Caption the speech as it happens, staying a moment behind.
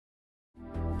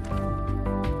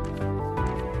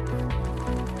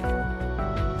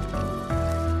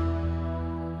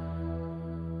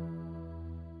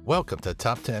Welcome to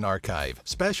Top 10 Archive.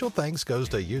 Special thanks goes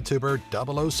to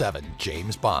YouTuber 007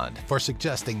 James Bond for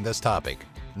suggesting this topic.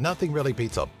 Nothing really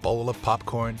beats a bowl of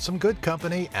popcorn, some good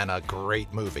company, and a great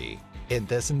movie. In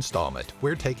this installment,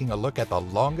 we're taking a look at the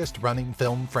longest-running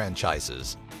film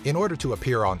franchises. In order to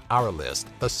appear on our list,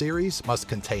 the series must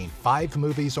contain 5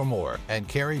 movies or more and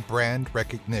carry brand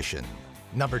recognition.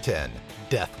 Number 10.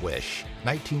 Death Wish,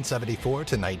 1974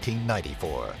 to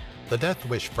 1994. The Death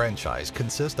Wish franchise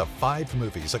consists of 5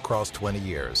 movies across 20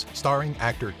 years, starring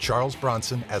actor Charles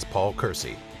Bronson as Paul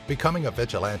Kersey. Becoming a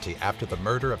vigilante after the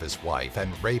murder of his wife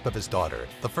and rape of his daughter,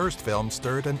 the first film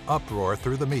stirred an uproar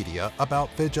through the media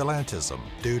about vigilantism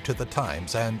due to the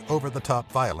times and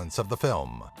over-the-top violence of the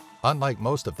film. Unlike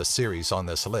most of the series on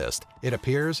this list, it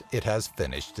appears it has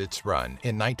finished its run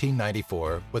in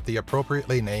 1994 with the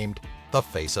appropriately named The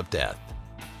Face of Death.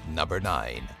 Number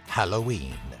 9.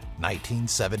 Halloween,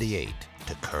 1978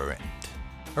 to current.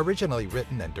 Originally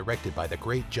written and directed by the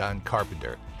great John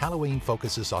Carpenter, Halloween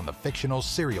focuses on the fictional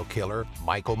serial killer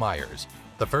Michael Myers.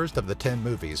 The first of the 10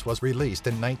 movies was released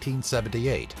in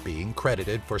 1978, being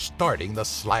credited for starting the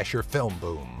slasher film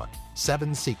boom.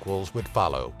 7 sequels would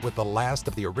follow, with the last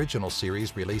of the original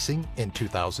series releasing in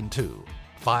 2002.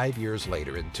 5 years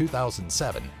later, in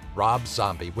 2007, Rob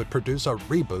Zombie would produce a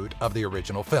reboot of the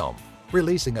original film,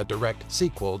 releasing a direct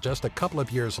sequel just a couple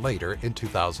of years later in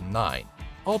 2009,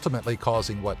 ultimately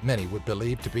causing what many would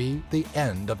believe to be the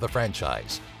end of the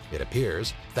franchise. It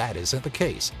appears that isn't the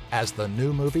case, as the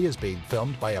new movie is being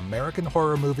filmed by American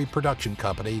horror movie production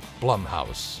company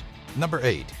Blumhouse. Number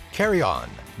 8. Carry On,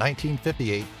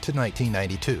 1958 to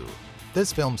 1992.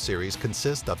 This film series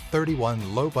consists of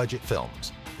 31 low-budget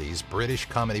films. These British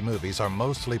comedy movies are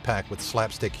mostly packed with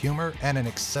slapstick humor and an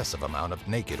excessive amount of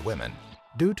naked women.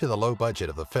 Due to the low budget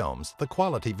of the films, the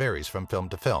quality varies from film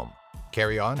to film.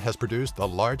 Carry On has produced the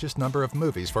largest number of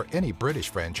movies for any British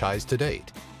franchise to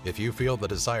date. If you feel the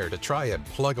desire to try and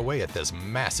plug away at this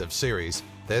massive series,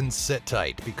 then sit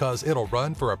tight because it'll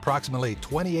run for approximately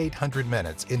 2,800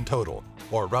 minutes in total,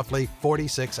 or roughly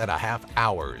 46.5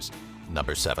 hours.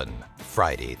 Number 7.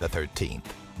 Friday the 13th,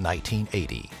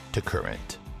 1980 to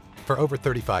current. For over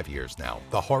 35 years now,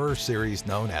 the horror series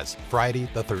known as Friday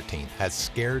the 13th has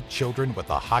scared children with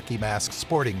the hockey mask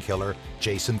sporting killer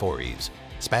Jason Voorhees,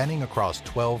 spanning across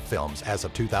 12 films as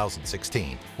of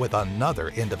 2016, with another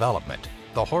in development.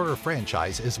 The horror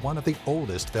franchise is one of the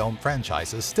oldest film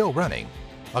franchises still running.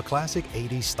 A classic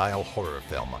 80s-style horror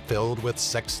film filled with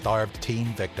sex-starved teen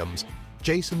victims,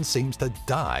 Jason seems to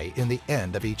die in the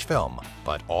end of each film,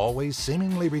 but always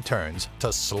seemingly returns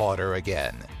to slaughter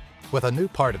again. With a new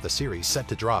part of the series set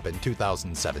to drop in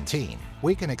 2017,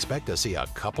 we can expect to see a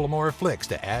couple more flicks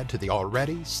to add to the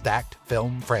already stacked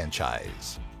film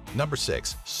franchise. Number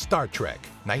 6. Star Trek,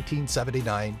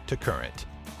 1979 to current.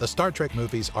 The Star Trek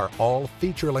movies are all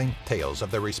feature-length tales of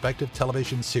their respective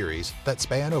television series that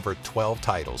span over 12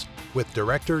 titles, with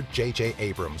director J.J.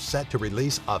 Abrams set to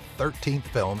release a 13th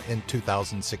film in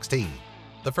 2016.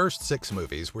 The first 6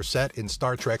 movies were set in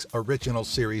Star Trek's original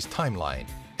series timeline,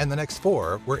 and the next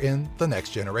 4 were in The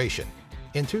Next Generation.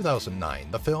 In 2009,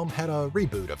 the film had a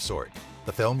reboot of sort.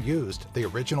 The film used the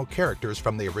original characters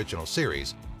from the original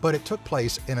series, but it took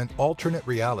place in an alternate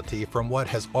reality from what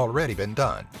has already been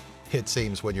done. It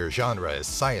seems when your genre is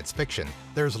science fiction,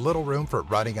 there's little room for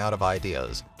running out of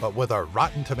ideas, but with a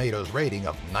Rotten Tomatoes rating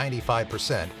of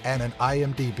 95% and an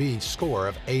IMDb score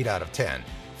of 8 out of 10,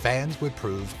 fans would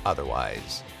prove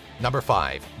otherwise. Number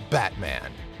 5.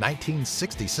 Batman,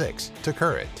 1966 to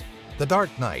current. The Dark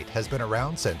Knight has been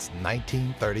around since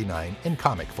 1939 in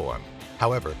comic form.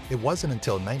 However, it wasn't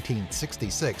until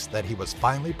 1966 that he was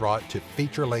finally brought to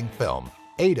feature-length film,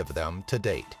 8 of them to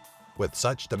date. With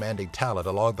such demanding talent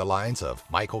along the lines of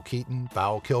Michael Keaton,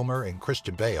 Val Kilmer, and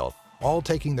Christian Bale, all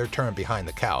taking their turn behind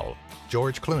the cowl,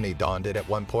 George Clooney donned it at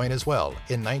one point as well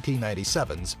in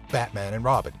 1997's Batman and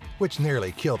Robin, which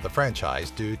nearly killed the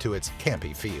franchise due to its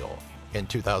campy feel. In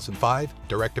 2005,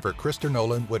 director Christopher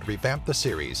Nolan would revamp the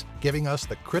series, giving us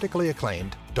the critically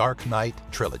acclaimed Dark Knight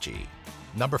trilogy.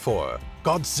 Number 4.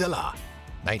 Godzilla,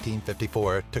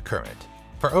 1954 to current.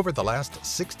 For over the last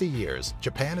 60 years,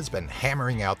 Japan has been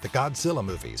hammering out the Godzilla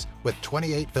movies, with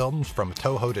 28 films from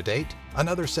Toho to date,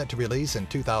 another set to release in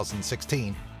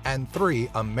 2016, and 3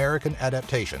 American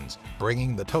adaptations,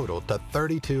 bringing the total to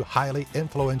 32 highly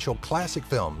influential classic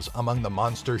films among the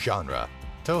monster genre.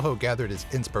 Toho gathered its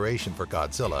inspiration for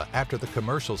Godzilla after the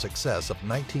commercial success of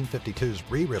 1952's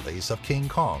re-release of King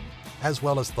Kong, as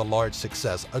well as the large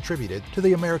success attributed to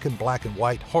the American black and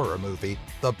white horror movie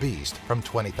The Beast from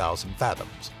 20,000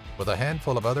 Fathoms. With a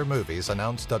handful of other movies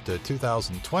announced up to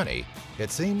 2020,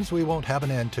 it seems we won't have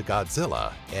an end to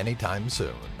Godzilla anytime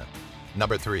soon.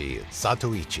 Number 3.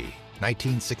 Zatoichi,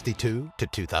 1962 to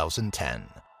 2010.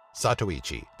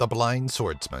 Zatoichi, the Blind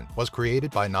Swordsman, was created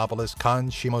by novelist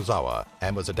Kan Shimozawa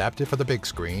and was adapted for the big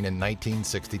screen in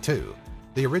 1962.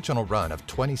 The original run of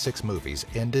 26 movies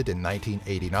ended in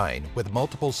 1989, with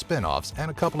multiple spin-offs and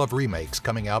a couple of remakes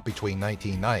coming out between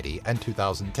 1990 and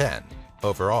 2010.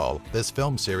 Overall, this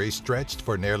film series stretched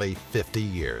for nearly 50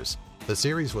 years. The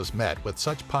series was met with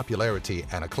such popularity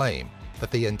and acclaim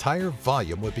that the entire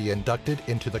volume would be inducted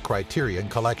into the Criterion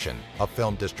Collection, a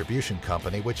film distribution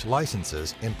company which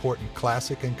licenses important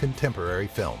classic and contemporary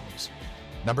films.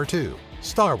 Number 2.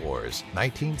 Star Wars,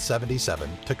 1977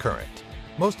 to current.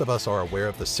 Most of us are aware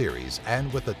of the series,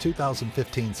 and with the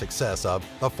 2015 success of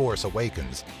The Force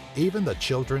Awakens, even the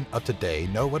children of today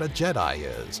know what a Jedi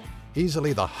is.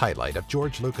 Easily the highlight of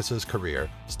George Lucas's career,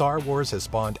 Star Wars has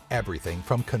spawned everything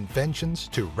from conventions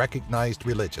to recognized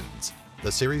religions.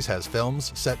 The series has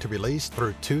films set to release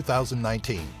through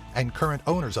 2019, and current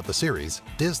owners of the series,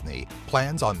 Disney,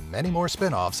 plans on many more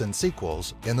spin-offs and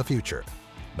sequels in the future.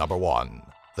 Number 1.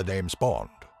 The name's Bond,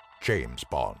 James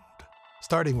Bond.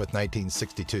 Starting with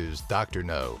 1962's Dr.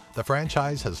 No, the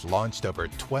franchise has launched over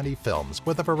 20 films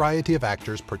with a variety of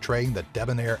actors portraying the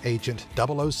debonair agent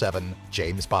 007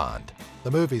 James Bond.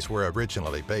 The movies were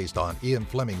originally based on Ian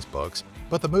Fleming's books,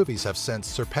 but the movies have since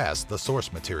surpassed the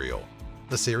source material.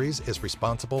 The series is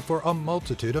responsible for a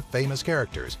multitude of famous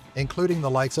characters, including the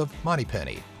likes of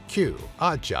Moneypenny, Q,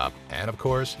 Oddjob, and of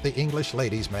course, the English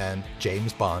ladies' man,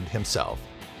 James Bond himself.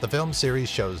 The film series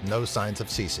shows no signs of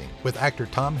ceasing, with actor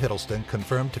Tom Hiddleston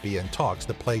confirmed to be in talks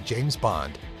to play James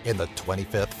Bond in the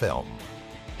 25th film.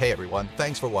 Hey everyone,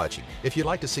 thanks for watching. If you'd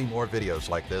like to see more videos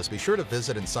like this, be sure to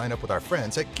visit and sign up with our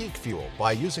friends at Geek Fuel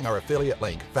by using our affiliate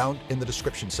link found in the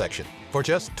description section. For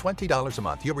just $20 a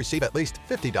month, you'll receive at least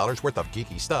 $50 worth of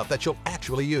geeky stuff that you'll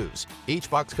actually use. Each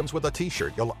box comes with a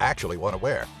t-shirt you'll actually want to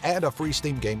wear, and a free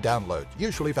Steam game download,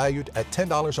 usually valued at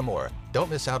 $10 or more. Don't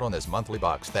miss out on this monthly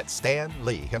box that Stan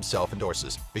Lee himself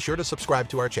endorses. Be sure to subscribe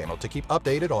to our channel to keep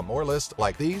updated on more lists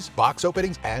like these, box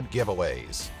openings, and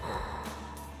giveaways.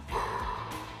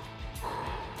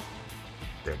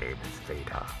 The name is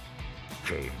Vader.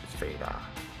 James Vader.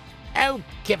 Oh,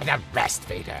 give it a rest,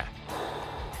 Vader.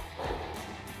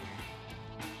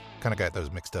 Kind of got those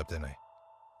mixed up, didn't I?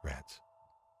 Rats.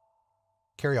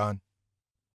 Carry on.